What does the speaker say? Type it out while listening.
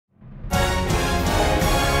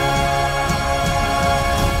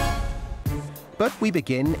We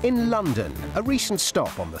begin in London, a recent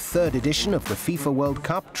stop on the third edition of the FIFA World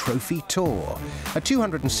Cup Trophy Tour. A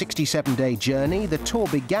 267-day journey, the tour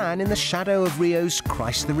began in the shadow of Rio's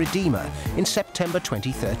Christ the Redeemer in September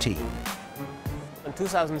 2013. In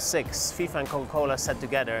 2006, FIFA and Coca-Cola sat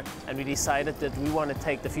together and we decided that we want to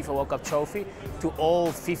take the FIFA World Cup trophy to all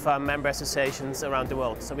FIFA member associations around the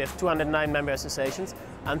world. So we have 209 member associations.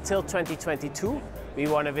 Until 2022, we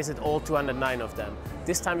want to visit all 209 of them.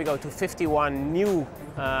 This time we go to 51 new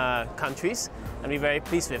countries and we're very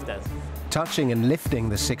pleased with that. Touching and lifting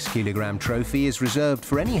the 6-kilogram trophy is reserved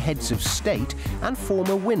for any heads of state and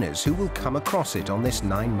former winners who will come across it on this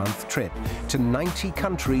 9-month trip to 90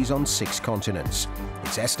 countries on 6 continents.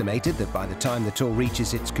 It's estimated that by the time the tour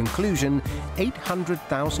reaches its conclusion,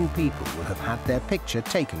 800,000 people will have had their picture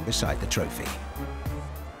taken beside the trophy.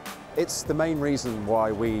 It's the main reason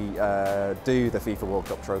why we do the FIFA World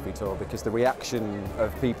Cup Trophy Tour, because the reaction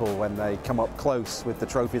of people when they come up close with the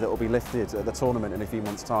trophy that will be lifted at the tournament in a few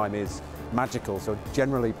months' time is magical. So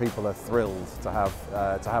generally people are thrilled to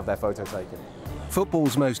have their photo taken.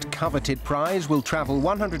 Football's most coveted prize will travel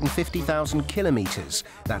 150,000 kilometres.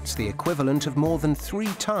 That's the equivalent of more than 3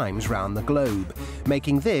 times round the globe,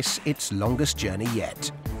 making this its longest journey yet.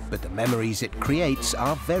 But the memories it creates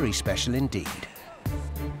are very special indeed.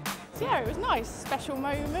 Yeah, it was nice, special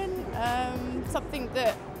moment, something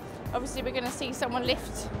that obviously we're going to see someone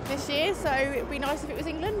lift this year, so it would be nice if it was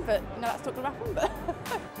England, but no, that's not going to happen.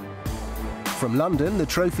 But From London, the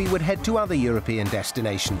trophy would head to other European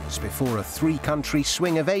destinations before a 3-country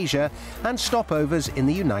swing of Asia and stopovers in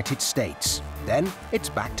the United States. Then it's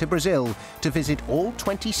back to Brazil to visit all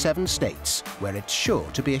 27 states, where it's sure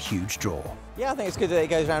to be a huge draw. Yeah, I think it's good that it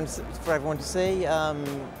goes around for everyone to see.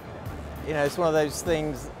 You know, it's one of those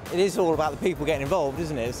things, it is all about the people getting involved,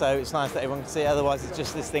 isn't it? So it's nice that everyone can see it, otherwise it's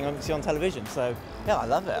just this thing I can see on television. So, yeah, I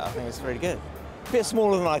love it. I think it's really good. A bit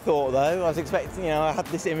smaller than I thought, though. I was expecting, you know, I had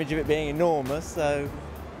this image of it being enormous, so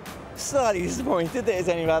slightly disappointed that it's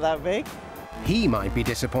only about that big. He might be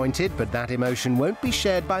disappointed, but that emotion won't be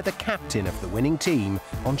shared by the captain of the winning team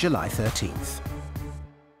on July 13th.